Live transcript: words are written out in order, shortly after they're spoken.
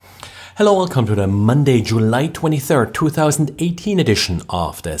Hello, welcome to the Monday, July 23rd, 2018 edition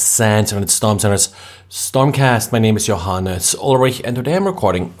of the SANS and Storm Center's StormCast. My name is Johannes Ulrich and today I'm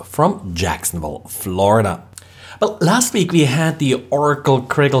recording from Jacksonville, Florida. Well, last week we had the Oracle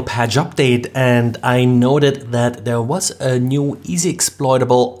Critical Patch update and I noted that there was a new easy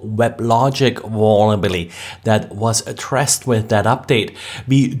exploitable WebLogic vulnerability that was addressed with that update.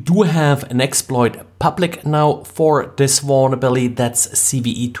 We do have an exploit public now for this vulnerability. That's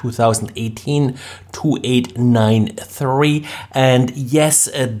CVE 2018-2893. And yes,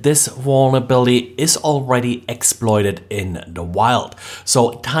 this vulnerability is already exploited in the wild.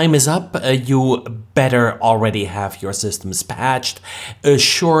 So time is up. You better already have your systems patched.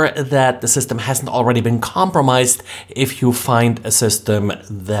 Assure that the system hasn't already been compromised if you find a system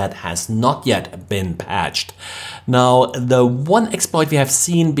that has not yet been patched. Now, the one exploit we have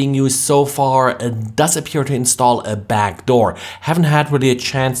seen being used so far does appear to install a backdoor. Haven't had really a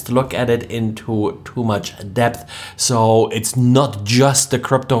chance to look at it into too much depth, so it's not just the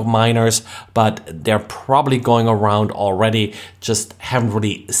crypto miners, but they're probably going around already, just haven't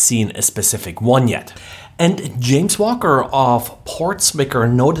really seen a specific one yet. And James Walker of Portswicker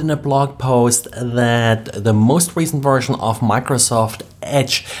noted in a blog post that the most recent version of Microsoft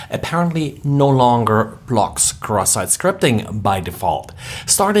Edge apparently no longer blocks cross-site scripting by default.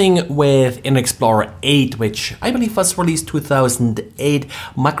 Starting with Internet Explorer 8, which I believe was released 2008,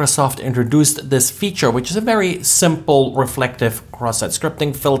 Microsoft introduced this feature, which is a very simple reflective cross-site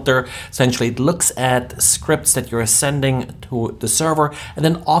scripting filter. Essentially, it looks at scripts that you're sending to the server and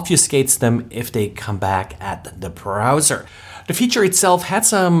then obfuscates them if they come back at the browser. The feature itself had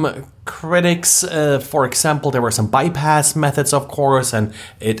some critics. For example, there were some bypass methods, of course, and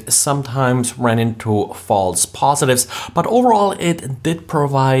it sometimes ran into false positives. But overall, it did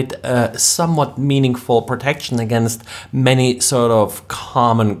provide somewhat meaningful protection against many sort of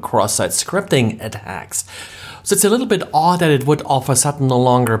common cross-site scripting attacks. So it's a little bit odd that it would all of a sudden no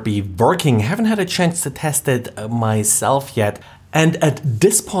longer be working. Haven't had a chance to test it myself yet. And at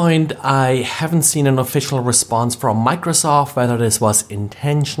this point, I haven't seen an official response from Microsoft, whether this was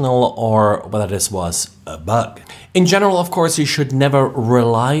intentional or whether this was a bug. In general, of course, you should never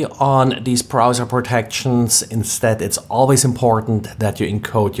rely on these browser protections. Instead, it's always important that you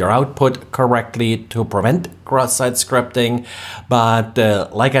encode your output correctly to prevent cross-site scripting. But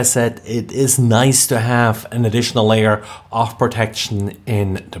like I said, it is nice to have an additional layer of protection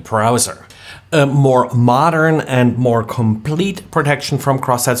in the browser. A more modern and more complete protection from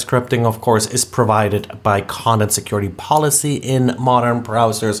cross-site scripting, of course, is provided by content security policy in modern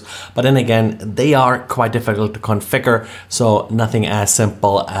browsers. But then again, they are quite difficult to configure, so nothing as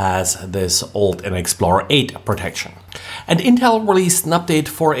simple as this old Internet Explorer 8 protection. And Intel released an update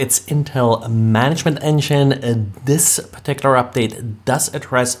for its Intel Management Engine. This particular update does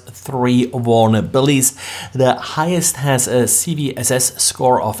address 3 vulnerabilities. The highest has a CVSS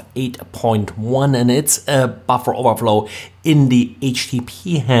score of 8.1 and it's a buffer overflow in the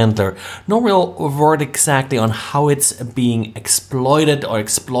HTTP handler. No real word exactly on how it's being exploited or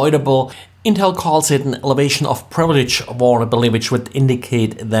exploitable. Intel calls it an elevation of privilege vulnerability, which would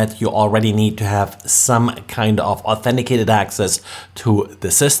indicate that you already need to have some kind of authenticated access to the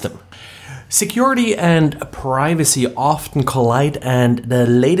system. Security and privacy often collide, and the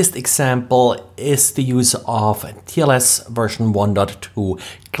latest example is the use of TLS version 1.2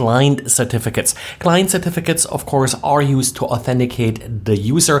 client certificates. Client certificates, of course, are used to authenticate the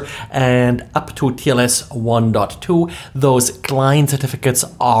user, and up to TLS 1.2, those client certificates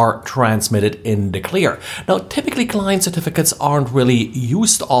are transmitted in the clear. Now, typically client certificates aren't really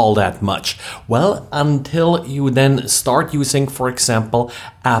used all that much. Well, until you then start using, for example,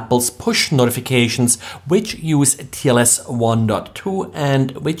 Apple's push notifications, which use TLS 1.2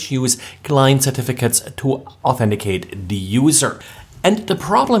 and which use client certificates to authenticate the user. And the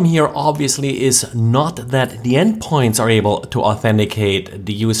problem here obviously is not that the endpoints are able to authenticate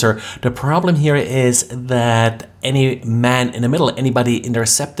the user. The problem here is that any man in the middle, anybody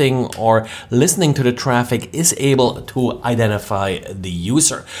intercepting or listening to the traffic is able to identify the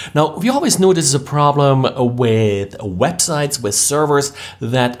user. Now, we always knew this is a problem with websites, with servers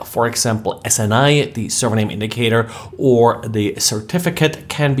that, for example, SNI, the server name indicator, or the certificate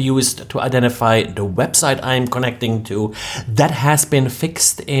can be used to identify the website I'm connecting to. That has been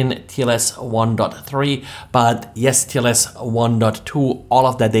fixed in TLS 1.3, but yes, TLS 1.2, all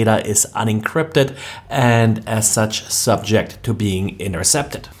of that data is unencrypted and as such subject to being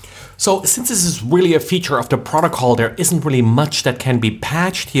intercepted. So since this is really a feature of the protocol, there isn't really much that can be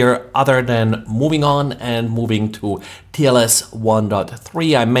patched here other than moving on and moving to TLS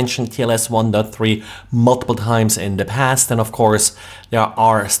 1.3. I mentioned TLS 1.3 multiple times in the past, and of course there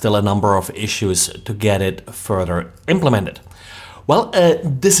are still a number of issues to get it further implemented. Well,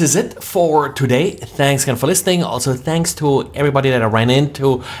 this is it for today. Thanks again for listening. Also, thanks to everybody that I ran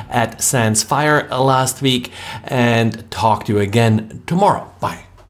into at Sans Fire last week, and talk to you again tomorrow. Bye.